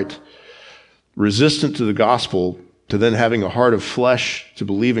hard heart, resistant to the gospel, to then having a heart of flesh to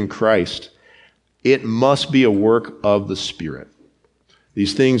believe in Christ, it must be a work of the Spirit.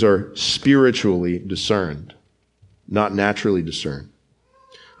 These things are spiritually discerned, not naturally discerned.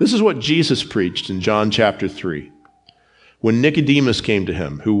 This is what Jesus preached in John chapter 3. When Nicodemus came to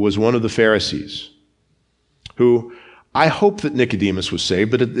him, who was one of the Pharisees, who I hope that Nicodemus was saved,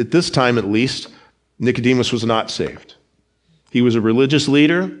 but at this time at least, Nicodemus was not saved. He was a religious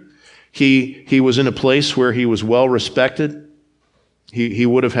leader. He was in a place where he was well respected. He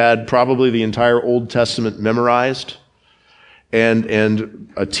would have had probably the entire Old Testament memorized,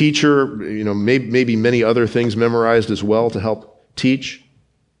 and a teacher, maybe many other things memorized as well to help teach.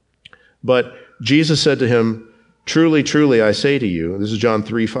 But Jesus said to him, truly, truly, I say to you, this is John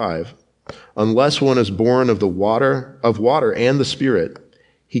 3:5, Unless one is born of water and the Spirit,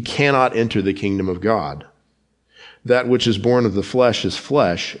 he cannot enter the kingdom of God. That which is born of the flesh is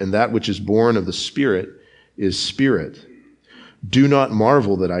flesh, and that which is born of the Spirit is spirit. Do not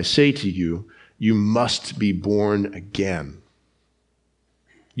marvel that I say to you, you must be born again.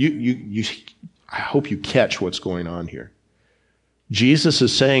 I hope you catch what's going on here. Jesus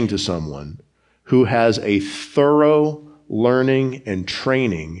is saying to someone who has a thorough learning and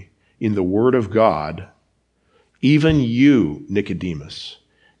training in the Word of God, even you, Nicodemus,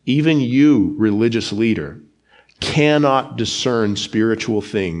 even you, religious leader, cannot discern spiritual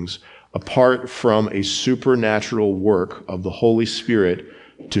things apart from a supernatural work of the Holy Spirit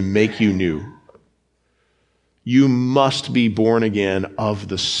to make you new. You must be born again of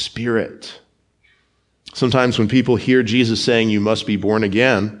the Spirit. Sometimes when people hear Jesus saying you must be born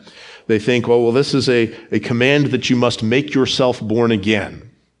again, they think, well, this is a command that you must make yourself born again.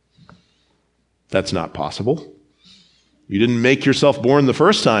 That's not possible. You didn't make yourself born the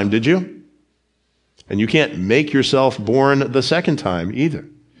first time, did you? And you can't make yourself born the second time either.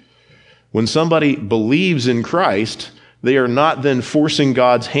 When somebody believes in Christ, they are not then forcing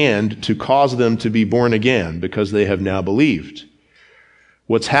God's hand to cause them to be born again because they have now believed.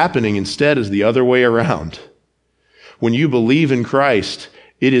 What's happening instead is the other way around. When you believe in Christ,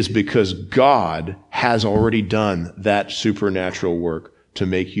 it is because God has already done that supernatural work to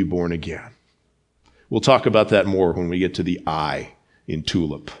make you born again. We'll talk about that more when we get to the I in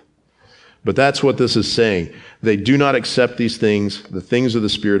tulip. But that's what this is saying. They do not accept these things, the things of the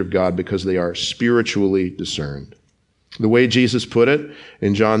Spirit of God, because they are spiritually discerned. The way Jesus put it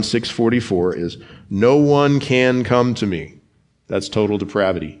in John 6:44 is, no one can come to me. That's total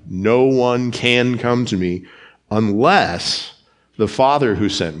depravity. No one can come to me unless the Father who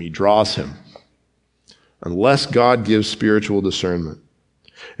sent me draws him. Unless God gives spiritual discernment.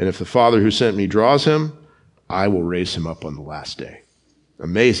 And if the Father who sent me draws him, I will raise him up on the last day.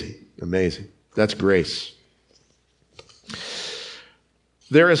 Amazing, amazing. That's grace.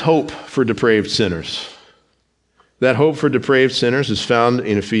 There is hope for depraved sinners. That hope for depraved sinners is found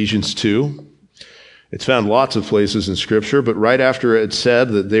in Ephesians 2. It's found lots of places in Scripture, but right after it said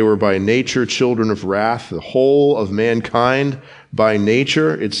that they were by nature children of wrath, the whole of mankind by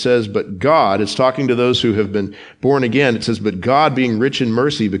nature, it says, but God, it's talking to those who have been born again, it says, but God, being rich in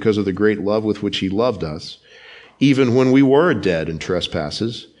mercy because of the great love with which he loved us, even when we were dead in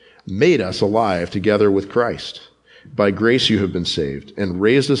trespasses, made us alive together with Christ. By grace you have been saved, and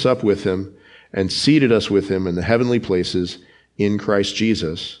raised us up with him, and seated us with him in the heavenly places in Christ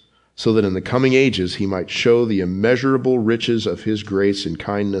Jesus, so that in the coming ages he might show the immeasurable riches of his grace and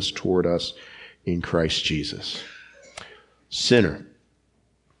kindness toward us in Christ Jesus. Sinner.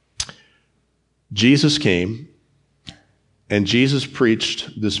 Jesus came, and Jesus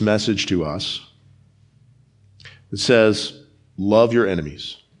preached this message to us. It says, love your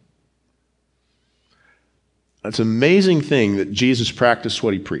enemies. It's an amazing thing that Jesus practiced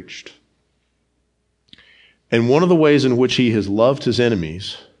what he preached. And one of the ways in which he has loved his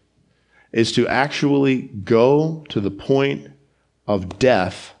enemies is to actually go to the point of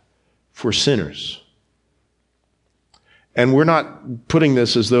death for sinners. And we're not putting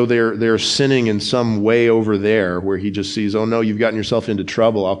this as though they're sinning in some way over there where he just sees, oh no, you've gotten yourself into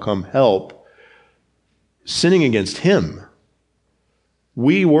trouble, I'll come help. Sinning against him.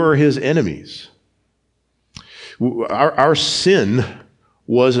 We were his enemies. Our sin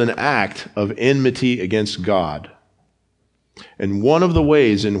was an act of enmity against God. And one of the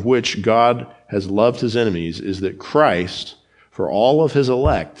ways in which God has loved his enemies is that Christ, for all of his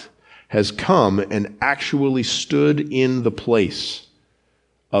elect, has come and actually stood in the place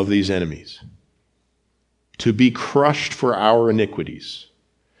of these enemies to be crushed for our iniquities.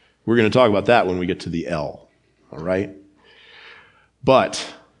 We're going to talk about that when we get to the L, all right?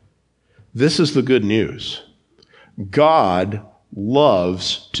 But this is the good news. God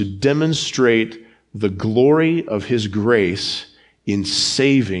loves to demonstrate the glory of his grace in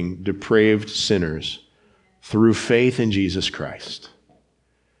saving depraved sinners through faith in Jesus Christ.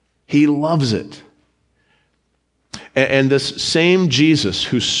 He loves it. And this same Jesus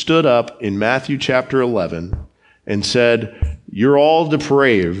who stood up in Matthew chapter 11 and said, you're all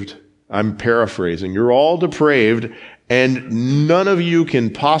depraved, I'm paraphrasing, you're all depraved, and none of you can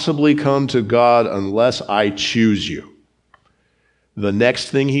possibly come to God unless I choose you. The next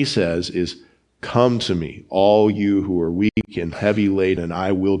thing he says is, come to me, all you who are weak and heavy laden, and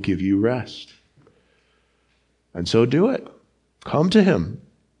I will give you rest. And so do it. Come to him.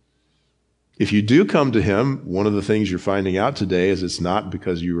 If you do come to him, one of the things you're finding out today is it's not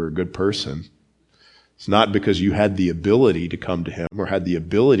because you were a good person. It's not because you had the ability to come to him or had the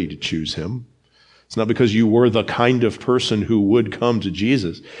ability to choose him. It's not because you were the kind of person who would come to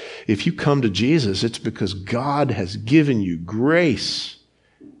Jesus. If you come to Jesus, it's because God has given you grace,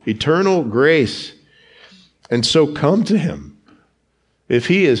 eternal grace. And so come to him. If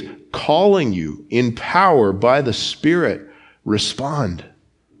he is calling you in power by the Spirit, respond.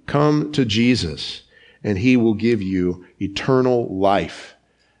 Come to Jesus, and he will give you eternal life,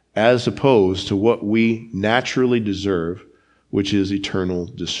 as opposed to what we naturally deserve, which is eternal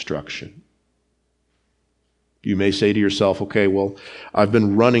destruction. You may say to yourself, okay, well, I've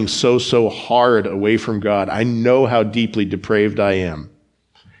been running so hard away from God. I know how deeply depraved I am.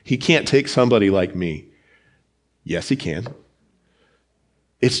 He can't take somebody like me. Yes, he can.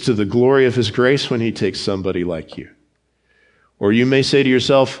 It's to the glory of his grace when he takes somebody like you. Or you may say to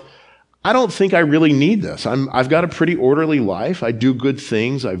yourself, I don't think I really need this. I've got a pretty orderly life. I do good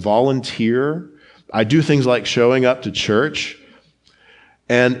things. I volunteer. I do things like showing up to church.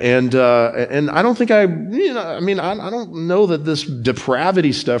 And I don't think I don't know that this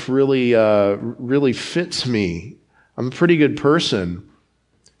depravity stuff really fits me. I'm a pretty good person.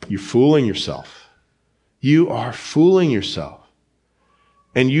 You're fooling yourself. You are fooling yourself.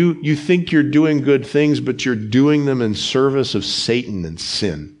 And you think you're doing good things, but you're doing them in service of Satan and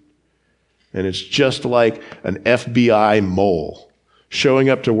sin. And it's just like an FBI mole showing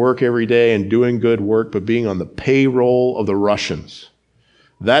up to work every day and doing good work, but being on the payroll of the Russians.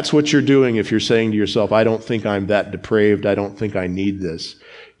 That's what you're doing if you're saying to yourself, I don't think I'm that depraved. I don't think I need this.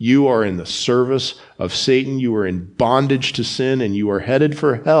 You are in the service of Satan. You are in bondage to sin, and you are headed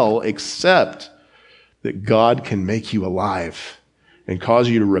for hell, except that God can make you alive and cause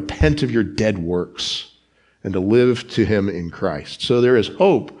you to repent of your dead works and to live to him in Christ. So there is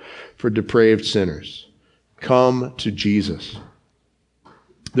hope for depraved sinners. Come to Jesus.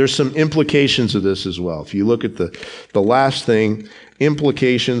 There's some implications of this as well. If you look at the last thing,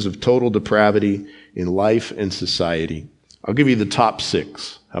 implications of total depravity in life and society. I'll give you the top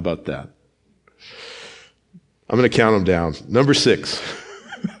 6. How about that? I'm going to count them down. Number 6.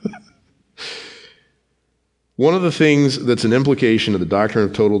 One of the things that's an implication of the doctrine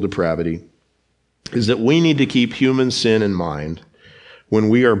of total depravity is that we need to keep human sin in mind when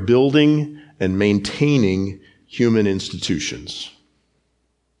we are building and maintaining human institutions.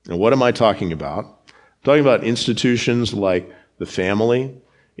 Now, what am I talking about? I'm talking about institutions like the family,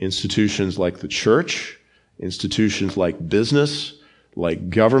 institutions like the church, institutions like business, like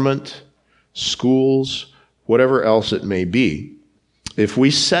government, schools, whatever else it may be. If we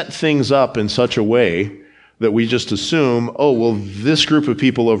set things up in such a way that we just assume, oh, well, this group of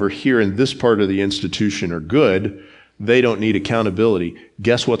people over here in this part of the institution are good, they don't need accountability,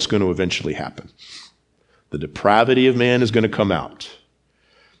 guess what's going to eventually happen? The depravity of man is going to come out.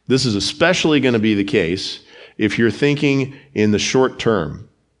 This is especially going to be the case if you're thinking in the short term.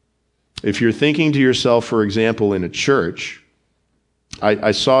 If you're thinking to yourself, for example, in a church,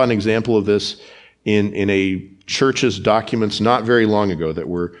 I saw an example of this in a church's documents not very long ago that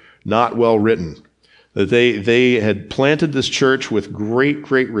were not well written. That they had planted this church with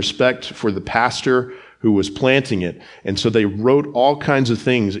great respect for the pastor who was planting it. And so they wrote all kinds of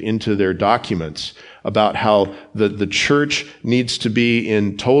things into their documents about how the church needs to be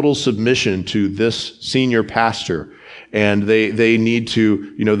in total submission to this senior pastor. And they need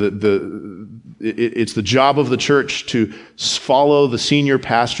to, it's the job of the church to follow the senior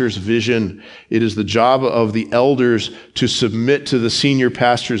pastor's vision. It is the job of the elders to submit to the senior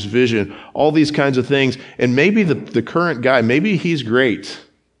pastor's vision. All these kinds of things. And maybe the current guy, maybe he's great.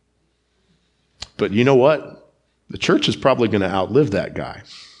 But you know what? The church is probably going to outlive that guy.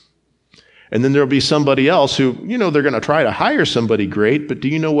 And then there'll be somebody else who, they're going to try to hire somebody great. But do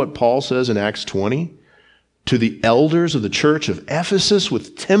you know what Paul says in Acts 20? To the elders of the church of Ephesus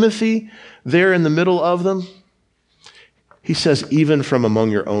with Timothy there in the middle of them. He says, even from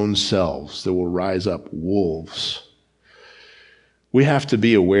among your own selves, there will rise up wolves. We have to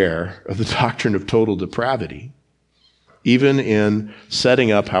be aware of the doctrine of total depravity, even in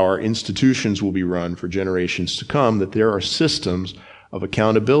setting up how our institutions will be run for generations to come, that there are systems of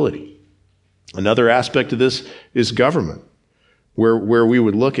accountability. Another aspect of this is government. Where we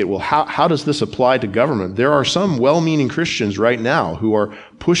would look at, well, how does this apply to government? There are some well-meaning Christians right now who are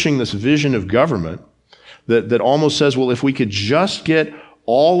pushing this vision of government that almost says, well, if we could just get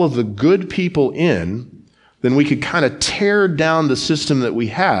all of the good people in, then we could kind of tear down the system that we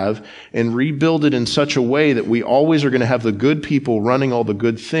have and rebuild it in such a way that we always are going to have the good people running all the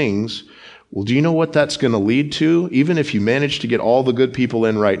good things. Well, do you know what that's going to lead to? Even if you manage to get all the good people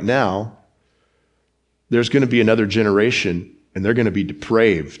in right now, there's going to be another generation and they're going to be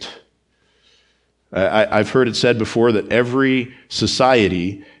depraved. I've heard it said before that every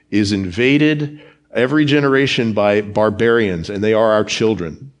society is invaded every generation by barbarians, and they are our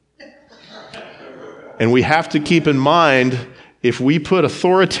children. And we have to keep in mind, if we put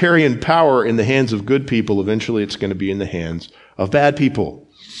authoritarian power in the hands of good people, eventually it's going to be in the hands of bad people.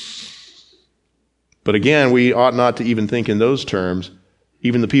 But again, we ought not to even think in those terms.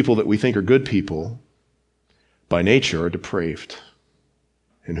 Even the people that we think are good people, by nature, are depraved.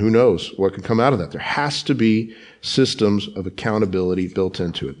 And who knows what can come out of that? There has to be systems of accountability built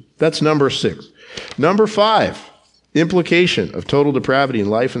into it. That's number 6. Number 5, implication of total depravity in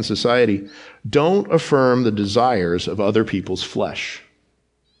life and society. Don't affirm the desires of other people's flesh.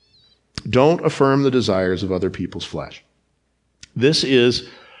 Don't affirm the desires of other people's flesh. This is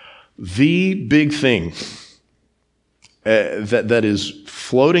the big thing that is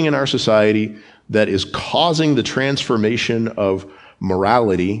floating in our society, that is causing the transformation of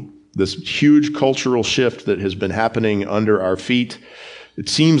morality, this huge cultural shift that has been happening under our feet. It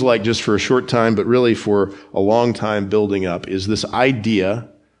seems like just for a short time, but really for a long time building up, is this idea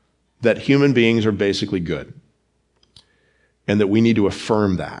that human beings are basically good, and that we need to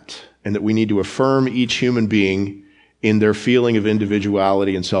affirm that, and that we need to affirm each human being in their feeling of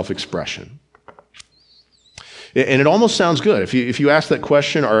individuality and self-expression. And it almost sounds good. If you ask that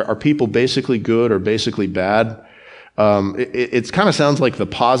question, are people basically good or basically bad? It kind of sounds like the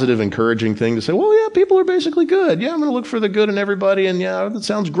positive, encouraging thing to say, well, yeah, people are basically good. Yeah, I'm going to look for the good in everybody, and yeah, that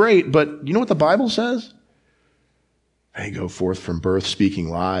sounds great. But you know what the Bible says? They go forth from birth speaking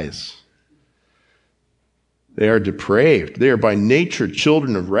lies. They are depraved. They are by nature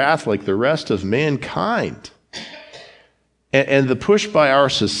children of wrath like the rest of mankind. And the push by our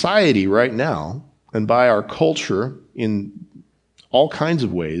society right now, and by our culture in all kinds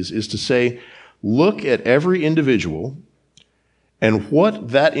of ways, is to say, look at every individual and what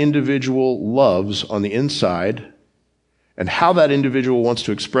that individual loves on the inside and how that individual wants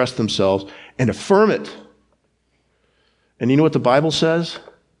to express themselves, and affirm it. And you know what the Bible says?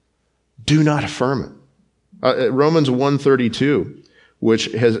 Do not affirm it. Romans 1:32, which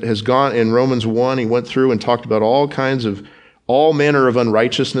has gone in Romans 1, he went through and talked about all manner of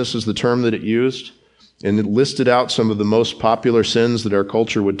unrighteousness is the term that it used. And it listed out some of the most popular sins that our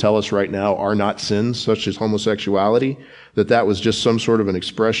culture would tell us right now are not sins, such as homosexuality, that was just some sort of an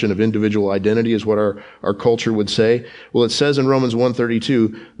expression of individual identity is what our culture would say. Well, it says in Romans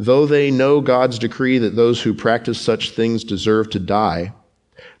 1:32, though they know God's decree that those who practice such things deserve to die,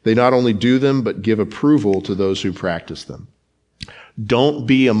 they not only do them, but give approval to those who practice them. Don't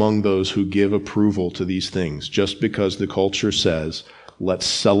be among those who give approval to these things just because the culture says, let's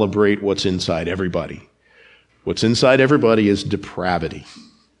celebrate what's inside everybody. What's inside everybody is depravity.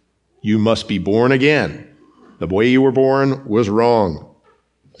 You must be born again. The way you were born was wrong.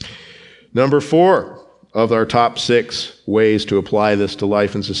 Number 4 of our top 6 ways to apply this to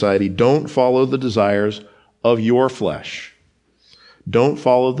life and society: don't follow the desires of your flesh. Don't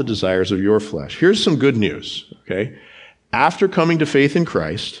follow the desires of your flesh. Here's some good news, okay? After coming to faith in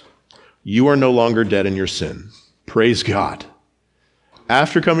Christ, you are no longer dead in your sin. Praise God.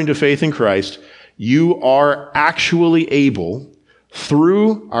 After coming to faith in Christ, you are actually able,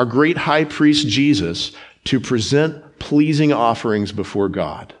 through our great high priest Jesus, to present pleasing offerings before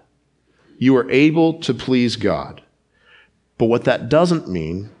God. You are able to please God. But what that doesn't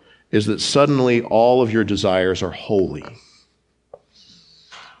mean is that suddenly all of your desires are holy.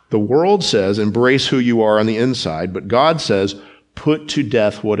 The world says, embrace who you are on the inside, but God says, put to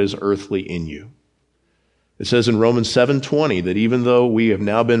death what is earthly in you. It says in Romans 7:20 that even though we have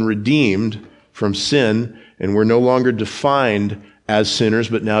now been redeemed from sin, and we're no longer defined as sinners,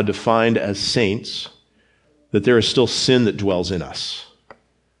 but now defined as saints, that there is still sin that dwells in us.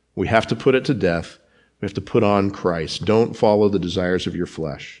 We have to put it to death. We have to put on Christ. Don't follow the desires of your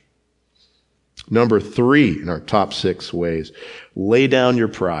flesh. Number 3 in our top 6 ways: lay down your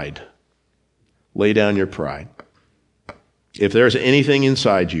pride. Lay down your pride. If there's anything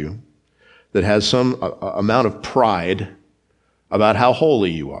inside you that has some amount of pride about how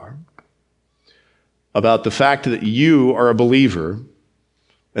holy you are, about the fact that you are a believer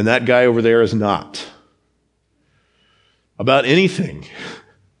and that guy over there is not, about anything,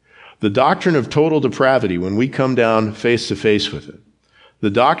 the doctrine of total depravity, when we come down face to face with it, the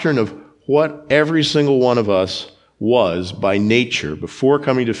doctrine of what every single one of us was by nature before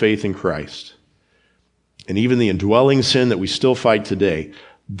coming to faith in Christ, and even the indwelling sin that we still fight today,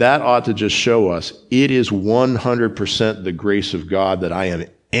 that ought to just show us it is 100% the grace of God that I am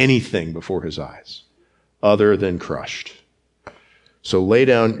anything before his eyes other than crushed. So lay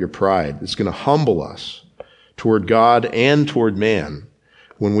down your pride. It's going to humble us toward God and toward man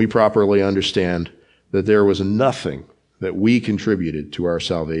when we properly understand that there was nothing that we contributed to our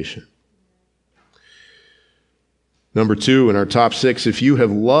salvation. Number 2, in our top 6, if you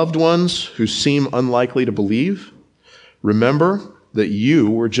have loved ones who seem unlikely to believe, remember that you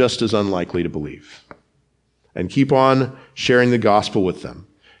were just as unlikely to believe. And keep on sharing the gospel with them.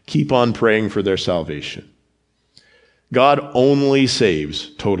 Keep on praying for their salvation. God only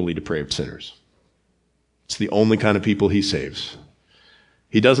saves totally depraved sinners. It's the only kind of people he saves.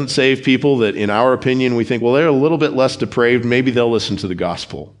 He doesn't save people that, in our opinion, we think, well, they're a little bit less depraved. Maybe they'll listen to the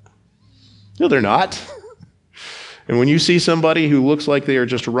gospel. No, they're not. And when you see somebody who looks like they are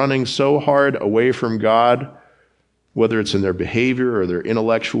just running so hard away from God, whether it's in their behavior or their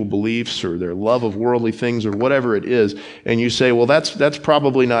intellectual beliefs or their love of worldly things or whatever it is, and you say, well, that's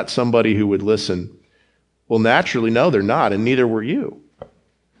probably not somebody who would listen. Well, naturally, no, they're not, and neither were you.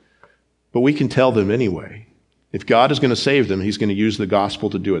 But we can tell them anyway. If God is going to save them, he's going to use the gospel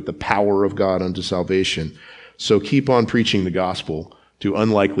to do it, the power of God unto salvation. So keep on preaching the gospel to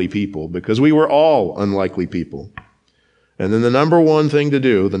unlikely people, because we were all unlikely people. And then the number one thing to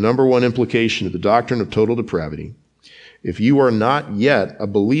do, the number one implication of the doctrine of total depravity, if you are not yet a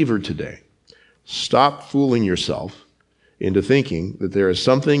believer today, stop fooling yourself into thinking that there is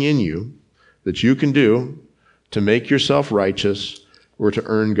something in you that you can do to make yourself righteous or to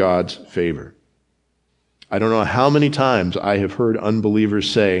earn God's favor. I don't know how many times I have heard unbelievers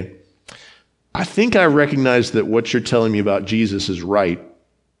say, I think I recognize that what you're telling me about Jesus is right,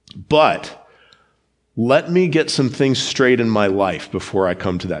 but let me get some things straight in my life before I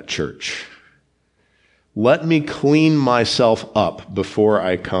come to that church. Let me clean myself up before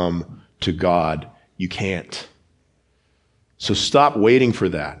I come to God. You can't. So stop waiting for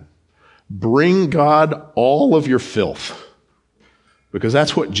that. Bring God all of your filth, because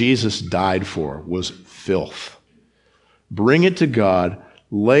that's what Jesus died for, was filth. Bring it to God,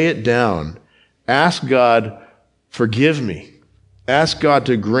 lay it down, ask God, forgive me. Ask God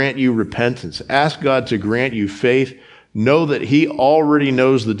to grant you repentance. Ask God to grant you faith. Know that he already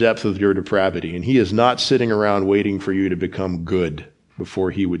knows the depth of your depravity, and he is not sitting around waiting for you to become good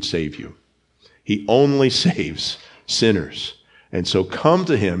before he would save you. He only saves sinners. And so come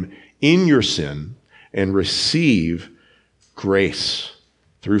to him in your sin and receive grace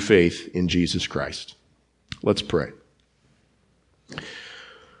through faith in Jesus Christ. Let's pray.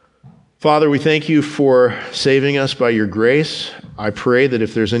 Father, we thank you for saving us by your grace. I pray that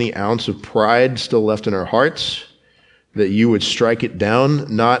if there's any ounce of pride still left in our hearts, that you would strike it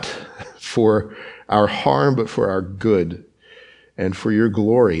down, not for our harm, but for our good and for your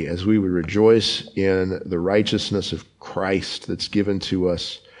glory, as we would rejoice in the righteousness of Christ that's given to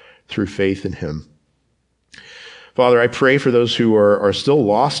us through faith in him. Father, I pray for those who are still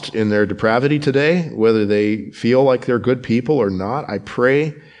lost in their depravity today, whether they feel like they're good people or not. I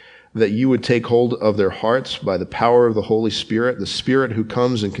pray that you would take hold of their hearts by the power of the Holy Spirit, the Spirit who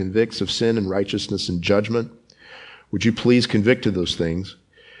comes and convicts of sin and righteousness and judgment. Would you please convict of those things?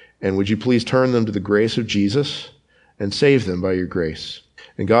 And would you please turn them to the grace of Jesus and save them by your grace?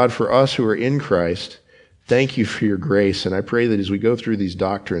 And God, for us who are in Christ, thank you for your grace. And I pray that as we go through these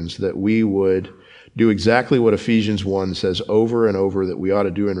doctrines, that we would do exactly what Ephesians 1 says over and over that we ought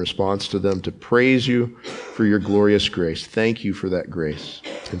to do in response to them, to praise you for your glorious grace. Thank you for that grace.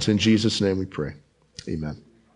 It's in Jesus' name we pray. Amen.